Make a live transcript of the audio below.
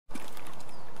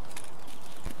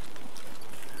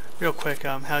Real quick,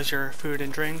 how's your food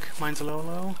and drink? Mine's a little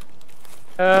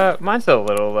low. Mine's a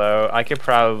little low. I could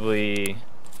probably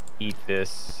eat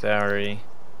this. Sorry.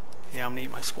 Yeah, I'm gonna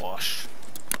eat my squash.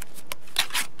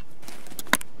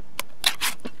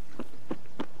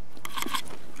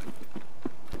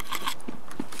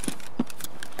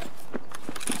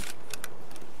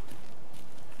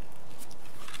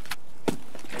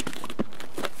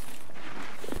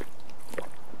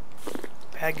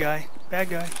 Bad guy. Bad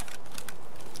guy.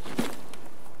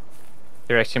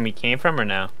 Direction we came from or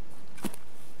no?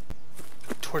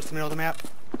 Towards the middle of the map.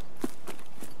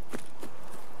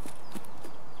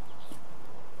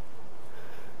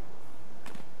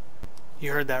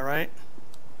 You heard that, right?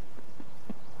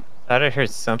 Thought I heard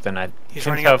something. I He's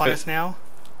couldn't running tell up if on it... us now.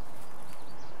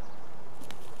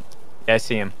 Yeah, I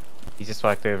see him. He just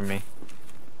walked over me.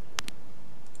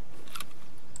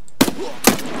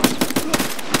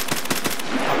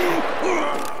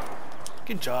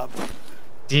 Good job.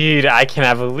 Dude, I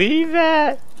cannot believe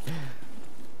that.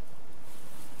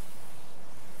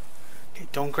 Okay,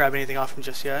 don't grab anything off him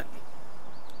just yet.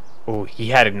 Oh, he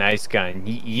had a nice gun.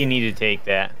 You need to take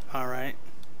that. Alright.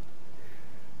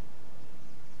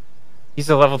 He's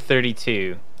a level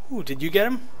 32. Ooh, did you get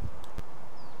him?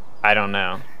 I don't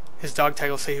know. His dog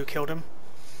tag will say who killed him.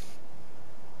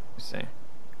 Let's see.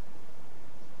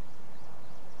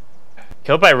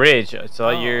 Killed by Ridge. It's all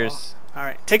Oh. yours.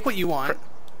 Alright, take what you want.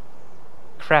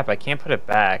 Crap, I can't put it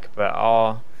back, but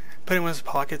I'll... Put it in one of his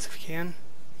pockets if you can.